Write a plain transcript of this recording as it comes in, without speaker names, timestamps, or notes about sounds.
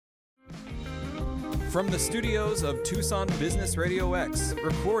From the studios of Tucson Business Radio X,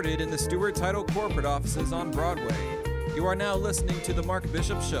 recorded in the Stewart Title corporate offices on Broadway, you are now listening to The Mark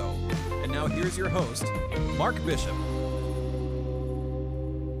Bishop Show. And now here's your host, Mark Bishop.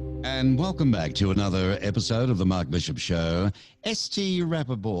 And welcome back to another episode of The Mark Bishop Show. St.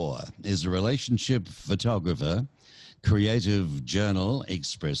 Rappaport is a relationship photographer, creative journal,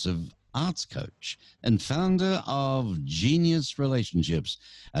 expressive arts coach, and founder of Genius Relationships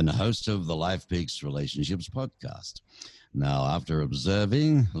and host of the Life Peaks Relationships podcast. Now, after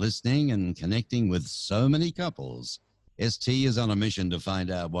observing, listening, and connecting with so many couples, ST is on a mission to find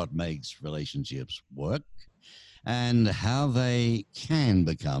out what makes relationships work and how they can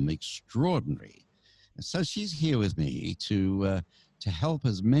become extraordinary. So she's here with me to help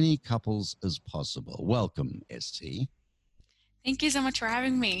as many couples as possible. Welcome, ST. Thank you so much for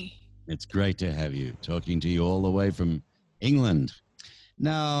having me. It's great to have you, talking to you all the way from England.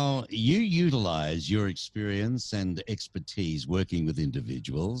 Now, you utilize your experience and expertise working with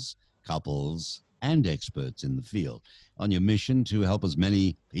individuals, couples, and experts in the field on your mission to help as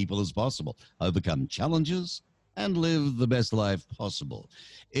many people as possible overcome challenges and live the best life possible.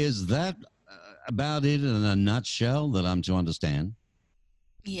 Is that about it in a nutshell that I'm to understand?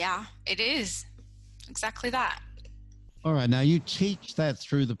 Yeah, it is. Exactly that. All right, now you teach that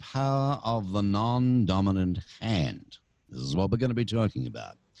through the power of the non-dominant hand. This is what we're going to be talking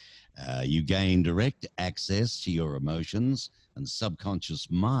about. You gain direct access to your emotions and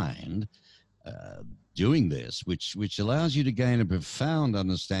subconscious mind doing this, which allows you to gain a profound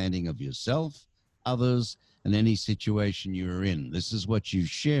understanding of yourself, others, and any situation you're in. This is what you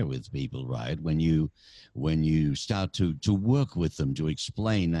share with people, right? When you start to work with them to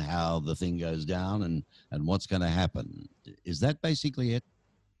explain how the thing goes down and what's going to happen. Is that basically it?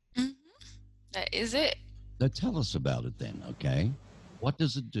 Mm-hmm. That is it. So tell us about it then, okay? What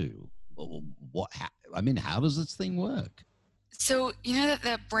does it do? How does this thing work? So, you know that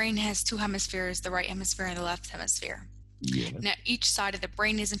the brain has two hemispheres, the right hemisphere and the left hemisphere. Yeah. Now, each side of the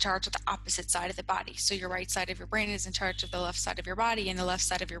brain is in charge of the opposite side of the body. So your right side of your brain is in charge of the left side of your body, and the left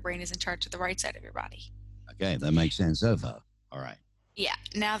side of your brain is in charge of the right side of your body. Okay, that makes sense so far. All right. Yeah.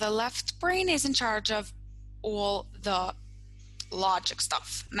 Now, the left brain is in charge of all the logic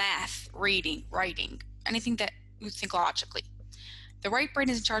stuff, math, reading, writing, anything that you think logically. The right brain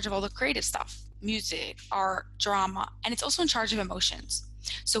is in charge of all the creative stuff, music, art, drama, and it's also in charge of emotions.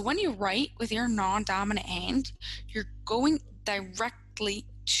 So when you write with your non-dominant hand, you're going directly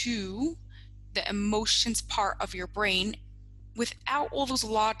to the emotions part of your brain without all those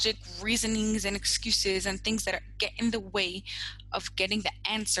logic, reasonings, and excuses and things that get in the way of getting the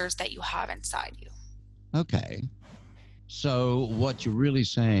answers that you have inside you. Okay. So what you're really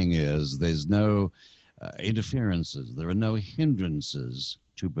saying is there's no interferences. There are no hindrances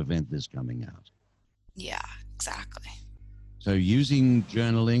to prevent this coming out. Yeah, exactly. So using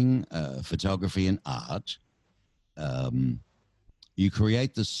journaling, photography, and art, you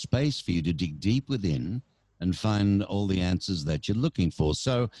create the space for you to dig deep within and find all the answers that you're looking for.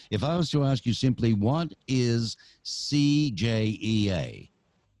 So if I was to ask you simply, what is CJEA?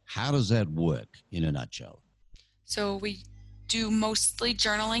 How does that work in a nutshell? So we do mostly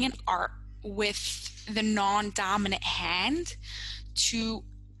journaling and art with the non-dominant hand to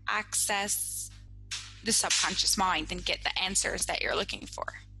access the subconscious mind and get the answers that you're looking for.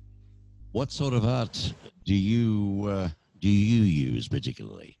 What sort of art do you use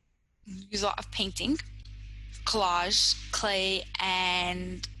particularly? We use a lot of painting, collage, clay,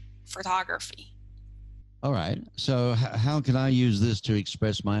 and photography. All right. So how can I use this to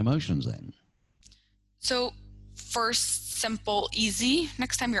express my emotions then? So first, simple, easy.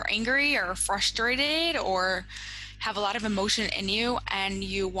 Next time you're angry or frustrated or have a lot of emotion in you and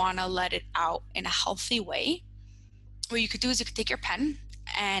you want to let it out in a healthy way, what you could do is you could take your pen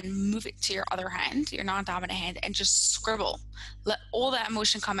and move it to your other hand, your non-dominant hand, and just scribble. Let all that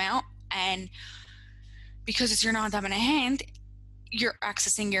emotion come out, and because it's your non-dominant hand, you're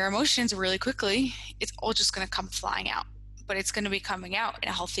accessing your emotions really quickly. It's all just going to come flying out, but it's going to be coming out in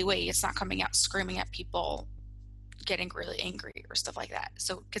a healthy way. It's not coming out screaming at people, getting really angry or stuff like that.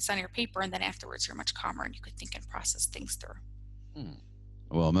 So it gets on your paper, and then afterwards you're much calmer and you could think and process things through.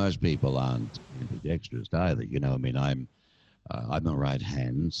 Well, most people aren't ambidextrous either. I'm a right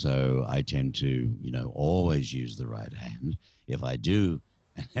hand, so I tend to, always use the right hand. If I do,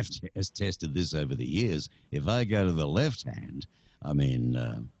 and I've tested this over the years, if I go to the left hand,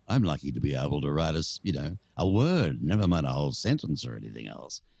 I'm lucky to be able to write a word, never mind a whole sentence or anything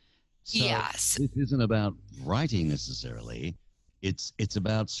else. So yes. This isn't about writing necessarily. It's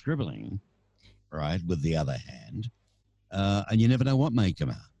about scribbling, right, with the other hand. And you never know what may come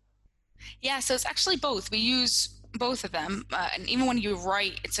out. Yeah, so it's actually both. We use both of them. And even when you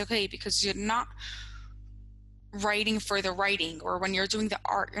write, it's okay because you're not writing for the writing, or when you're doing the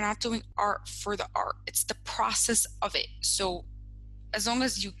art, you're not doing art for the art. It's the process of it. So as long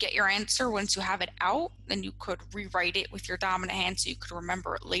as you get your answer once you have it out, then you could rewrite it with your dominant hand so you could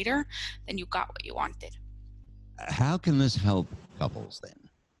remember it later. Then you got what you wanted. How can this help couples then?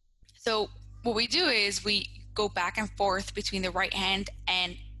 So what we do is we go back and forth between the right hand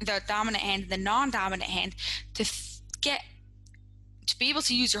and the dominant hand and the non-dominant hand to be able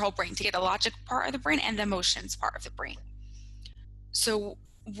to use your whole brain, to get the logic part of the brain and the emotions part of the brain. So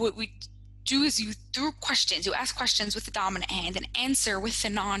what we do is you ask questions with the dominant hand and answer with the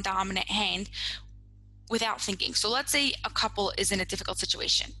non-dominant hand without thinking. So let's say a couple is in a difficult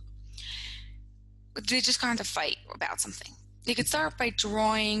situation. They just got into a fight about something. They could start by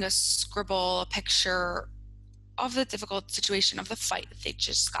drawing a scribble, a picture of the difficult situation of the fight that they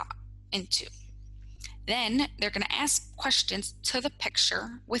just got into. Then they're going to ask questions to the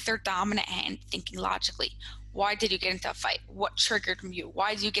picture with their dominant hand, thinking logically. Why did you get into a fight? What triggered you?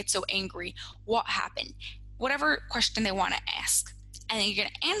 Why did you get so angry? What happened? Whatever question they want to ask. And then you're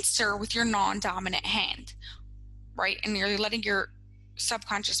going to answer with your non-dominant hand, right? And you're letting your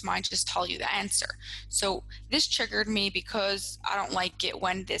subconscious mind just tell you the answer. So this triggered me because I don't like it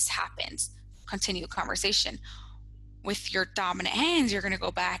when this happens. Continue the conversation. With your dominant hands, you're going to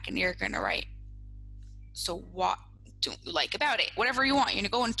go back and you're going to write, so what don't you like about it? Whatever you want. You're going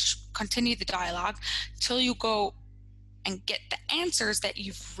to go and continue the dialogue till you go and get the answers that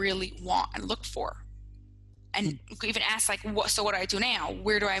you really want and look for. And you can even ask, like, what do I do now?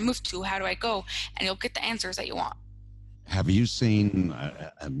 Where do I move to? How do I go? And you'll get the answers that you want. Have you seen,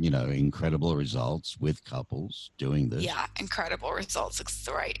 incredible results with couples doing this? Yeah, incredible results. It's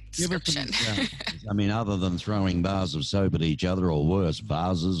the right description. I mean, other than throwing bars of soap at each other, or worse,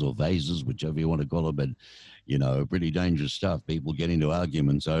 vases or vases, whichever you want to call it, but, pretty dangerous stuff. People get into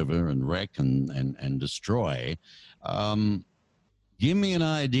arguments over and wreck and destroy. Give me an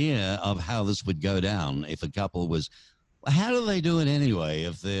idea of how this would go down if a couple was. How do they do it anyway?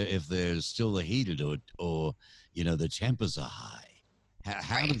 If there's still the heat to it, or the tempers are high.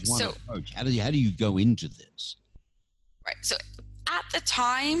 How does one approach? How do you go into this? Right. So at the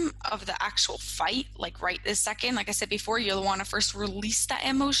time of the actual fight, like right this second, like I said before, you'll want to first release that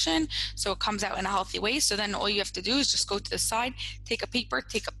emotion so it comes out in a healthy way. So then all you have to do is just go to the side, take a paper,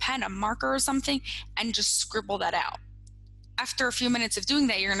 take a pen, a marker or something, and just scribble that out. After a few minutes of doing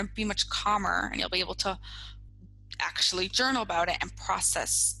that, you're going to be much calmer and you'll be able to actually journal about it and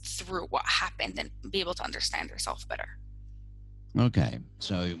process through what happened and be able to understand yourself better. Okay,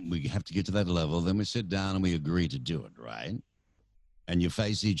 so we have to get to that level. Then we sit down and we agree to do it, right? And you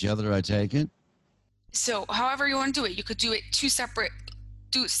face each other, I take it? So however you want to do it, you could do it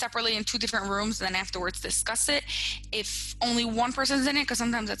do it separately in two different rooms and then afterwards discuss it. If only one person's in it, because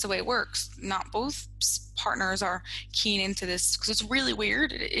sometimes that's the way it works, not both partners are keen into this, because it's really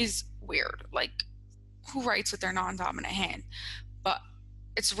weird. It is weird. Like, who writes with their non-dominant hand? But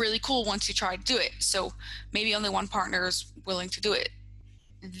it's really cool once you try to do it. So maybe only one partner is willing to do it.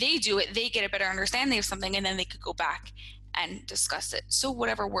 They do it, they get a better understanding of something, and then they could go back and discuss it. So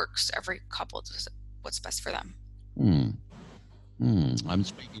whatever works, every couple does what's best for them. I'm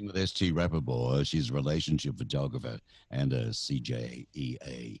speaking with St. Rappaport. She's a relationship photographer and a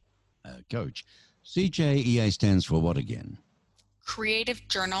CJEA coach. CJEA stands for what again? Creative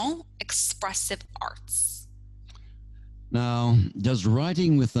Journal Expressive Arts. Now, does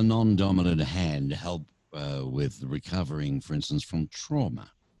writing with the non-dominant hand help with recovering, for instance, from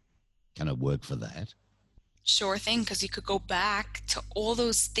trauma? Can it work for that? Sure thing, because you could go back to all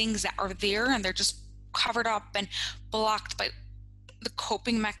those things that are there and they're just covered up and blocked by the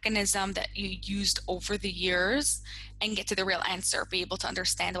coping mechanism that you used over the years and get to the real answer, be able to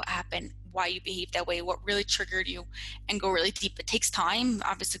understand what happened, why you behaved that way, what really triggered you, and go really deep. It takes time.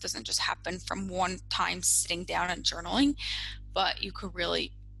 Obviously, it doesn't just happen from one time sitting down and journaling, but you could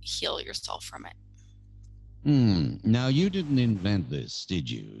really heal yourself from it. Now, you didn't invent this, did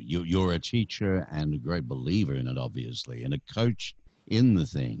you? You're a teacher and a great believer in it, obviously, and a coach in the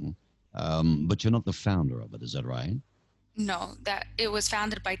thing, but you're not the founder of it. Is that right? No, that it was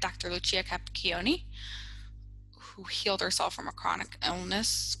founded by Dr. Lucia Capacchione, who healed herself from a chronic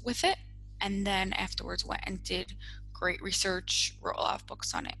illness with it, and then afterwards went and did great research, wrote a lot of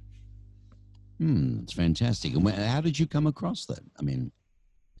books on it. It's fantastic. And how did you come across that? I mean,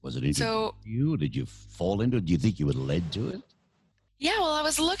 was it into you? Or did you fall into it? Do you think you were led to it? Yeah, well, I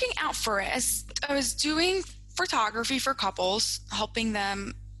was looking out for it as I was doing photography for couples, helping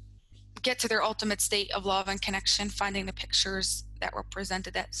them get to their ultimate state of love and connection, finding the pictures that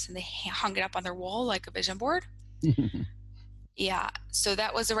represented that, so they hung it up on their wall like a vision board. Yeah, so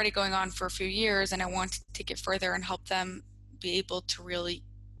that was already going on for a few years, and I wanted to take it further and help them be able to really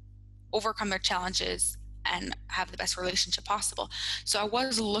overcome their challenges and have the best relationship possible. So I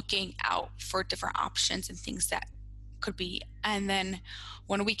was looking out for different options and things that could be. And then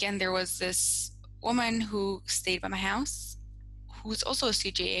one weekend there was this woman who stayed by my house, who's also a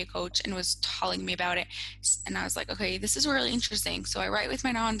CGA coach, and was telling me about it. And I was like, okay, this is really interesting. So I write with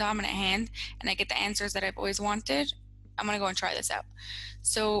my non-dominant hand and I get the answers that I've always wanted. I'm going to go and try this out.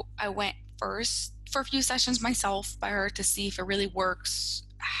 So I went first for a few sessions myself by her to see if it really works,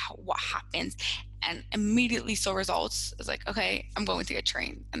 what happens, and immediately saw results. I was like, okay, I'm going to get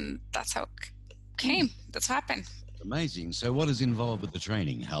trained. And that's how it came. That's what happened. Amazing. So what is involved with the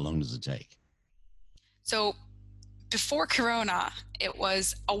training? How long does it take? So before Corona, it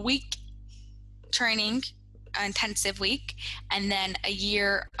was a week training, an intensive week, and then a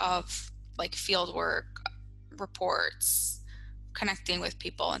year of like field work, reports, connecting with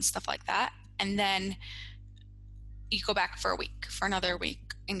people and stuff like that. And then you go back for another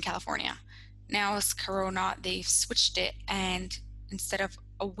week in California. Now it's Corona, they've switched it, and instead of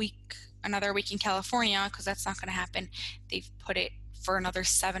another week in California, because that's not going to happen, they've put it for another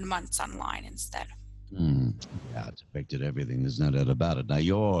 7 months online instead. Yeah, it's affected everything. There's no doubt about it. Now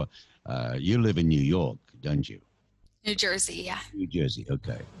you live in New York, don't you? New Jersey, yeah. New Jersey,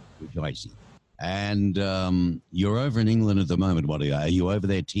 okay. New Jersey. And you're over in England at the moment. Are you over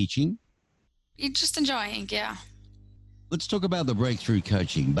there teaching? You're just enjoying, yeah. Let's talk about the breakthrough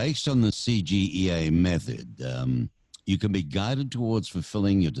coaching. Based on the CGEA method, you can be guided towards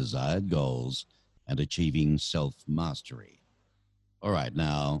fulfilling your desired goals and achieving self-mastery. All right,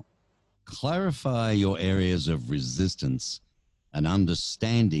 now, clarify your areas of resistance, and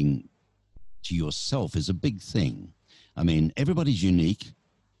understanding to yourself is a big thing. I mean, everybody's unique.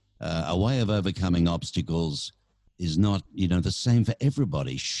 A way of overcoming obstacles is not, the same for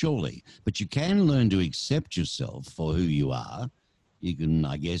everybody, surely. But you can learn to accept yourself for who you are. You can,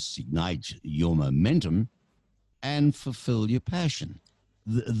 I guess, ignite your momentum and fulfill your passion.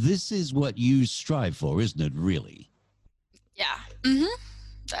 This is what you strive for, isn't it, really? Yeah.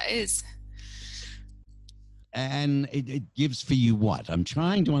 That is. And it gives for you what? I'm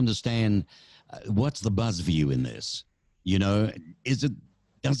trying to understand what's the buzz for you in this.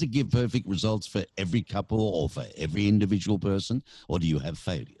 Does it give perfect results for every couple or for every individual person, or do you have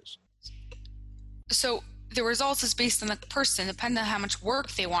failures? So the results is based on the person, depending on how much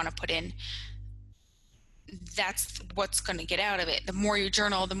work they want to put in. That's what's going to get out of it. The more you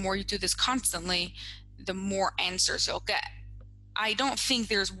journal, the more you do this constantly, the more answers you'll get. I don't think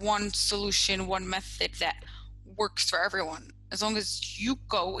there's one solution, one method that works for everyone. As long as you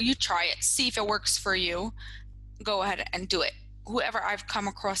try it, see if it works for you, go ahead and do it. Whoever I've come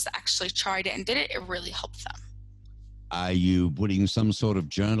across that actually tried it and did it, it really helped them. Are you putting some sort of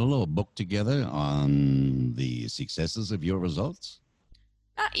journal or book together on the successes of your results?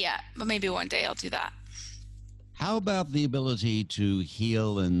 Not yet, but maybe one day I'll do that. How about the ability to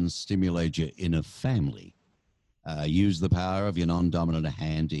heal and stimulate your inner family? Use the power of your non-dominant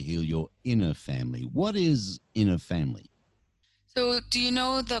hand to heal your inner family. What is inner family? So do you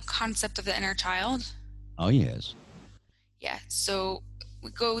know the concept of the inner child? Oh, yes. Yeah, so we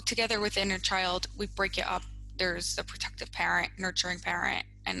go together with the inner child, we break it up. There's the protective parent, nurturing parent,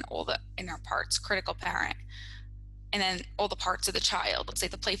 and all the inner parts, critical parent. And then all the parts of the child, let's say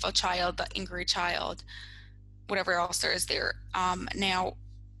the playful child, the angry child, whatever else there is there. Now,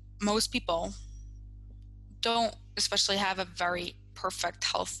 most people don't especially have a very perfect,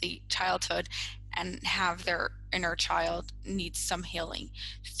 healthy childhood and have their inner child needs some healing.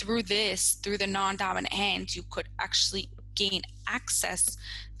 Through the non-dominant hand, you could actually gain access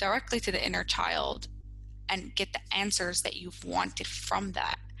directly to the inner child and get the answers that you've wanted from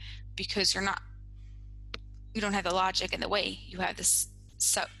that, because you don't have the logic in the way. You have this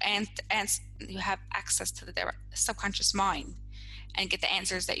and you have access to the subconscious mind and get the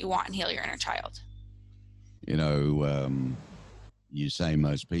answers that you want and heal your inner child. You say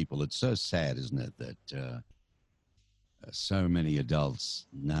most people, it's so sad, isn't it, that so many adults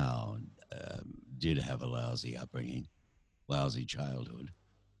now did have a lousy upbringing, lousy childhood,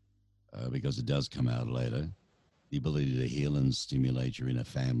 because it does come out later. The ability to heal and stimulate your inner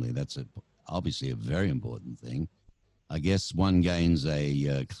family, that's obviously a very important thing. I guess one gains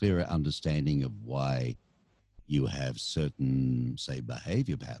a clearer understanding of why you have certain, say,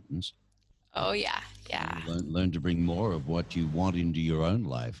 behavior patterns. Oh, yeah. Learn to bring more of what you want into your own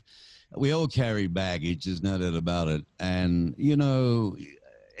life. We all carry baggage, there's no doubt about it. And,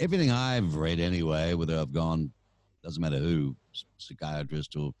 everything I've read anyway, whether I've gone doesn't matter who,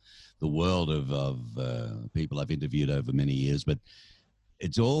 psychiatrist or the world of people I've interviewed over many years, but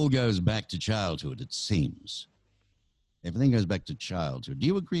it all goes back to childhood, it seems. Everything goes back to childhood. Do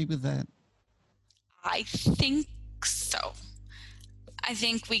you agree with that? I think so. I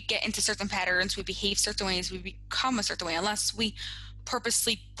think we get into certain patterns, we behave certain ways, we become a certain way, unless we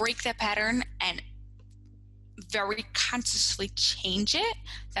purposely break that pattern and very consciously change it.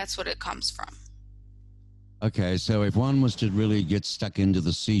 That's what it comes from. Okay, so if one was to really get stuck into the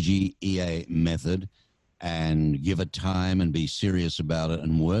CGEA method and give it time and be serious about it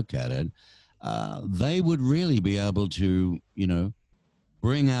and work at it, they would really be able to,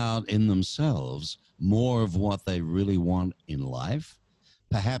 bring out in themselves more of what they really want in life.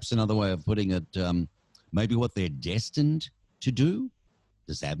 Perhaps another way of putting it, maybe what they're destined to do.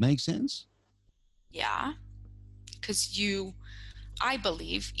 Does that make sense? Yeah, because I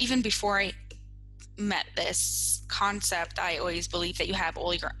believe, even before I met this concept, I always believe that you have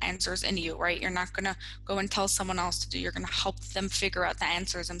all your answers in you, right? You're not going to go and tell someone else to do. You're going to help them figure out the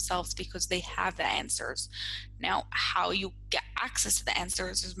answers themselves because they have the answers. Now, how you get access to the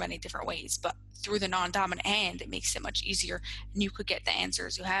answers is many different ways, but through the non-dominant hand, it makes it much easier, and you could get the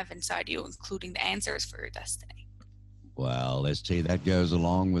answers you have inside you, including the answers for your destiny. Well, ST, that goes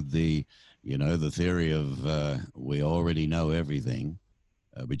along with the theory of we already know everything.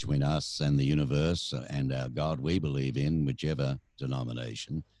 Between us and the universe and our God we believe in, whichever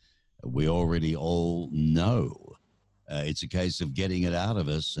denomination, we already all know. It's a case of getting it out of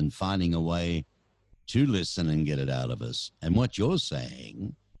us and finding a way to listen and get it out of us. And what you're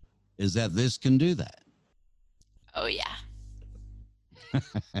saying is that this can do that. Oh, yeah.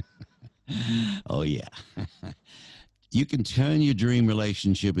 Oh, yeah. You can turn your dream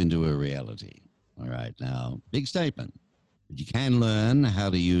relationship into a reality. All right. Now, big statement. But you can learn how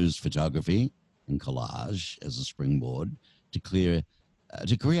to use photography and collage as a springboard to create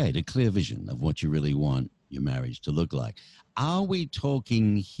a clear vision of what you really want your marriage to look like. Are we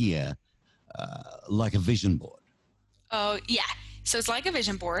talking here like a vision board? Oh, yeah. So it's like a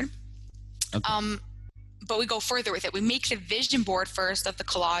vision board. Okay. But we go further with it. We make the vision board first of the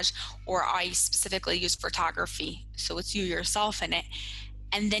collage, or I specifically use photography. So it's you yourself in it.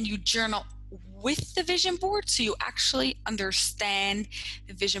 And then you journal with the vision board, so you actually understand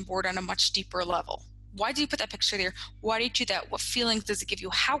the vision board on a much deeper level. Why do you put that picture there? Why do you do that? What feelings does it give you?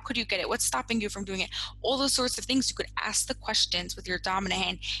 How could you get it? What's stopping you from doing it? All those sorts of things. You could ask the questions with your dominant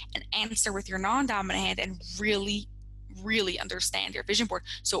hand and answer with your non-dominant hand, and really, really understand your vision board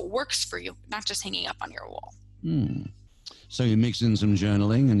so it works for you, not just hanging up on your wall. So you mix in some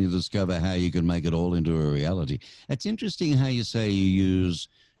journaling and you discover how you can make it all into a reality. It's interesting how you say you use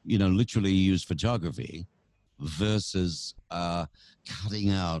literally use photography versus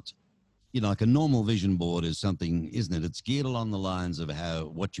cutting out, like a normal vision board is something, isn't it? It's geared along the lines of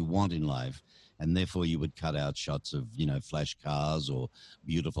what you want in life. And therefore you would cut out shots of, flash cars or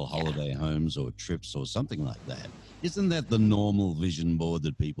beautiful holiday homes or trips or something like that. Isn't that the normal vision board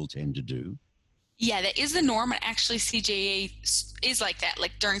that people tend to do? Yeah, that is the norm. And actually CGEA is like that.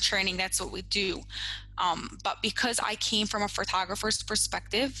 Like during training, that's what we do. But because I came from a photographer's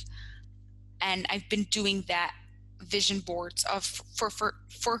perspective, and I've been doing that vision boards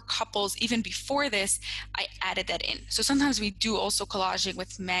for couples even before this, I added that in. So sometimes we do also collaging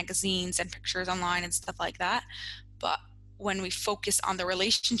with magazines and pictures online and stuff like that. But when we focus on the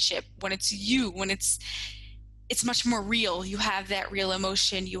relationship, when it's it's much more real. You have that real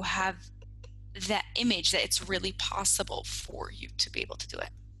emotion. You have that image that it's really possible for you to be able to do it.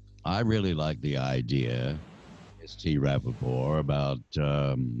 I really like the idea, ST Rappaport, about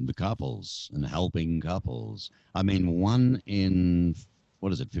the couples and helping couples. I mean, 1 in,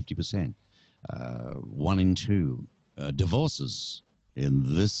 50%? 1 in 2 divorces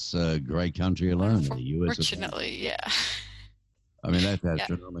in this great country alone, in the US. Unfortunately, yeah. I mean, that's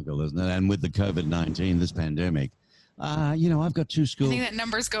astronomical, isn't it? And with the COVID-19, this pandemic, I've got 2 schools. I think that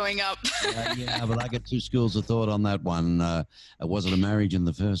number's going up. Yeah, but I got 2 schools of thought on that one. It wasn't a marriage in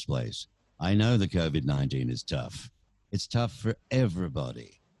the first place. I know the COVID-19 is tough. It's tough for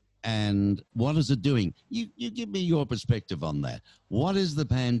everybody. And what is it doing? You give me your perspective on that. What is the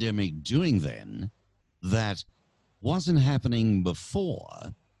pandemic doing then that wasn't happening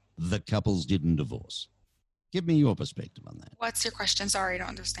before the couples didn't divorce? Give me your perspective on that. What's your question? Sorry, I don't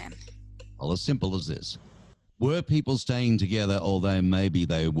understand. Well, as simple as this. Were people staying together although maybe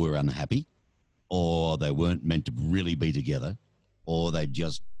they were unhappy, or they weren't meant to really be together, or they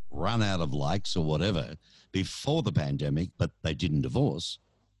just run out of likes or whatever before the pandemic, but they didn't divorce?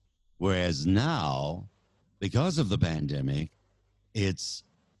 Whereas now, because of the pandemic, it's,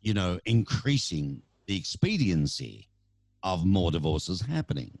 increasing the expediency of more divorces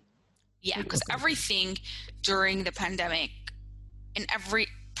happening. Yeah, because everything during the pandemic, in every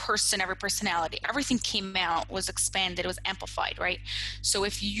person, every personality, everything came out, was expanded, was amplified, right? So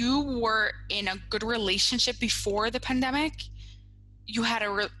if you were in a good relationship before the pandemic, you had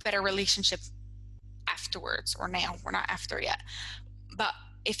a better relationship afterwards, or now. We're not after yet. But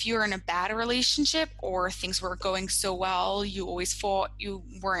if you're in a bad relationship, or things were going so well, you always fought, you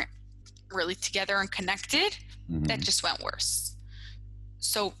weren't really together and connected, that just went worse.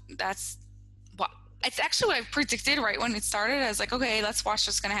 So that's what, it's actually what I predicted right when it started. I was like, okay, let's watch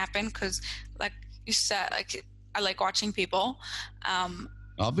what's going to happen, because like you said, like I like watching people.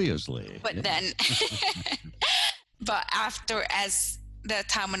 Obviously. But then, but after, as the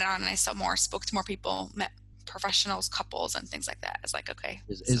time went on and I saw more, spoke to more people, met professionals, couples, and things like that, I was like, okay,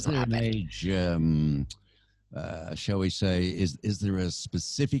 is there an age, shall we say, is there a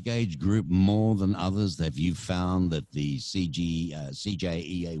specific age group more than others that you found that the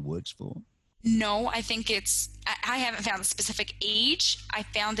CJEA works for? No, I think I haven't found a specific age. I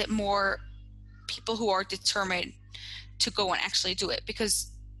found it more people who are determined to go and actually do it, because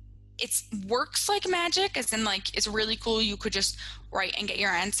it works like magic, as in like it's really cool. You could just write and get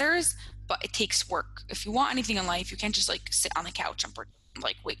your answers, but it takes work. If you want anything in life, you can't just like sit on the couch and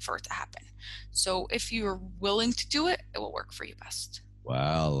like wait for it to happen. So if you're willing to do it, it will work for you best.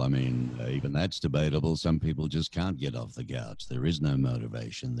 Well, I mean, even that's debatable. Some people just can't get off the couch. There is no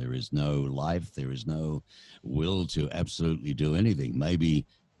motivation. There is no life. There is no will to absolutely do anything. Maybe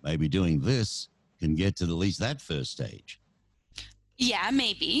doing this can get to at least that first stage. Yeah,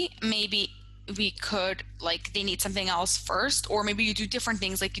 maybe we could, like, they need something else first, or maybe you do different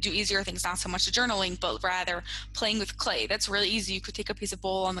things, like you do easier things, not so much the journaling, but rather playing with clay. That's really easy. You could take a piece of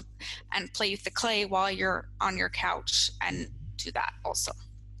bowl and play with the clay while you're on your couch, and do that also.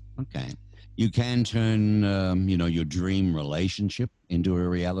 Okay. You can turn, your dream relationship into a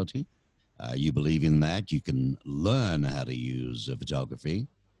reality. You believe in that. You can learn how to use photography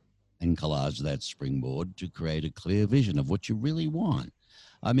and collage that springboard to create a clear vision of what you really want.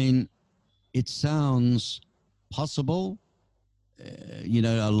 I mean, it sounds possible.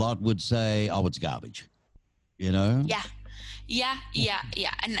 A lot would say, oh, it's garbage, Yeah.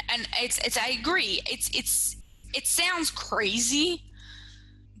 And it's I agree. It sounds crazy,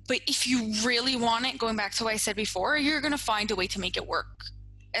 but if you really want it, going back to what I said before, you're going to find a way to make it work.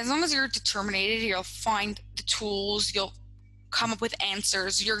 As long as you're determined, you'll find the tools, you'll come up with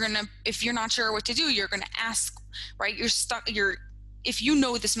answers. If you're not sure what to do, you're going to ask, right? If you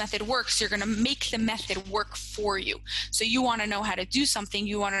know this method works, you're going to make the method work for you. So you want to know how to do something,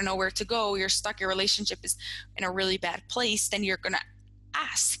 you want to know where to go, you're stuck, your relationship is in a really bad place, then you're going to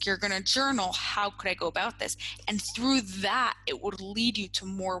ask, you're going to journal, how could I go about this? And through that, it would lead you to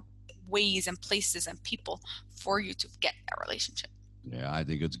more ways and places and people for you to get that relationship. Yeah, I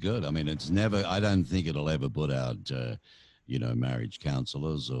think it's good. I mean, I don't think it'll ever put out, marriage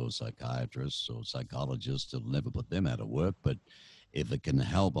counselors or psychiatrists or psychologists. It'll never put them out of work. But if it can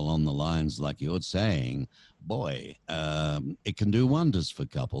help along the lines like you're saying, boy, it can do wonders for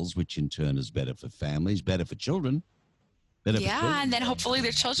couples, which in turn is better for families, better for children. And then hopefully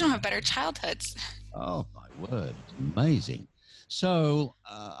their children have better childhoods. Oh, my word. It's amazing. So,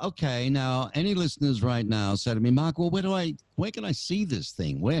 okay, now any listeners right now say to me, Mark, well, where can I see this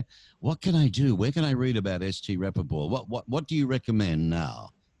thing? What can I do? Where can I read about ST Rappaport? What do you recommend now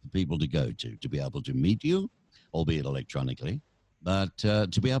for people to go to be able to meet you, albeit electronically, but to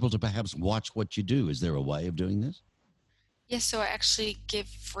be able to perhaps watch what you do? Is there a way of doing this? Yes, so I actually give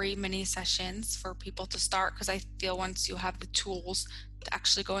free mini sessions for people to start, because I feel once you have the tools to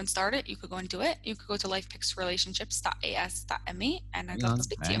actually go and start it, you could go and do it. You could go to lifepicksrelationships.as.me and I'd love to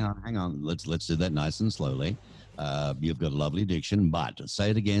speak to you. Hang on. Let's do that nice and slowly. You've got a lovely diction, but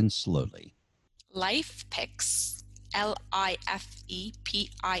say it again slowly. LifePix, LIFEPIX,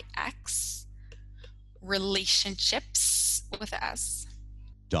 relationships with an S.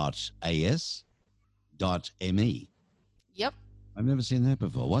 .as.me. Yep. I've never seen that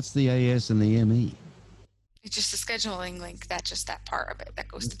before. What's the AS and the ME? It's just a scheduling link. That's just that part of it that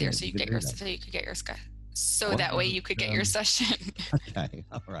goes to there, so you could get your way you could get your session. Okay,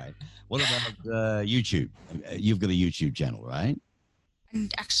 all right. What about YouTube? You've got a YouTube channel, right? I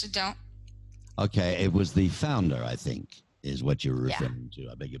actually don't. Okay, it was the founder, I think, is what you're referring to.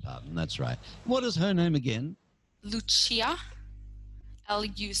 I beg your pardon. That's right. What is her name again? Lucia,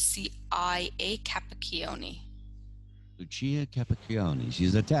 Lucia Capacchione. Lucia Capacchione.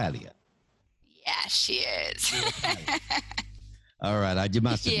 She's Italian. Yeah, she is. All right. I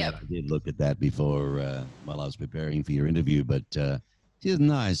must admit, I did look at that before while I was preparing for your interview, but she's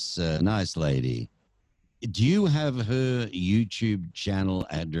a nice lady. Do you have her YouTube channel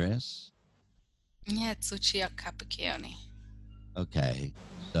address? Yeah, it's Lucia Capacchione. Okay.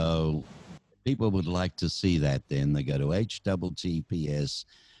 So people would like to see that, then they go to HTTPS,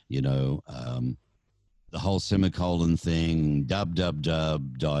 the whole semicolon thing,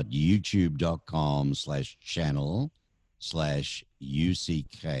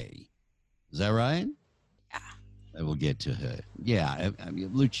 www.youtube.com/channel/UCK. Is that right? Yeah. I will get to her. Yeah,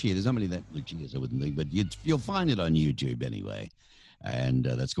 Lucia. There's not many that Lucias, I wouldn't think, but you'll find it on YouTube anyway, and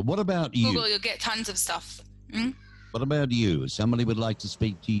that's good. What about you? Google, you'll get tons of stuff. What about you? Somebody would like to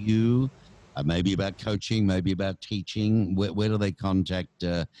speak to you, maybe about coaching, maybe about teaching. Where do they contact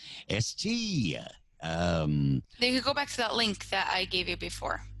ST? They could go back to that link that I gave you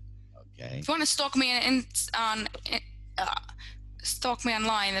before. Okay. If you want to stalk me stalk me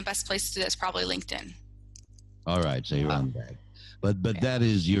online, the best place to do that is probably LinkedIn. All right, so you're on back. But yeah. That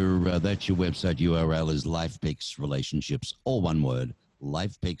is that's your website URL is LifePix Relationships, all one word,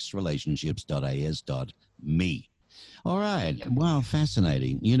 lifepixrelationships.as.me. All right. Wow,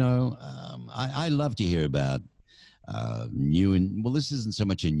 fascinating. I love to hear about this isn't so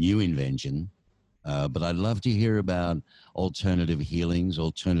much a new invention, but I'd love to hear about alternative healings,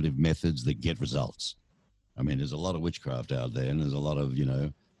 alternative methods that get results. I mean, there's a lot of witchcraft out there, and there's a lot of,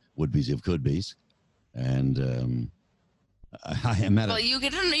 would-be's if could-be's. And you don't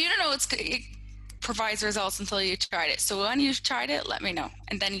know it provides results until you tried it. So when you've tried it, let me know,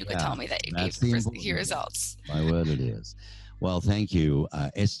 and then you can tell me that you gave your results. My word, it is. Well, thank you,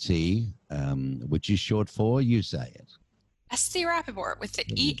 ST, which is short for, you say it. ST Rappaport with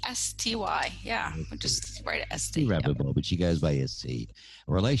the ESTY. Yeah, just write it ST. Rappaport, but she goes by ST.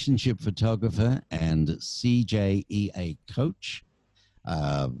 Relationship photographer and CJEA coach.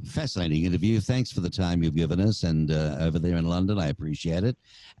 Fascinating interview. Thanks for the time you've given us, and over there in London, I appreciate it,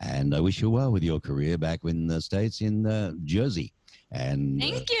 and I wish you well with your career back in the States in Jersey. And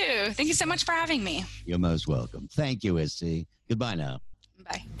thank you so much for having me. You're most welcome. Thank you, ST. Goodbye now.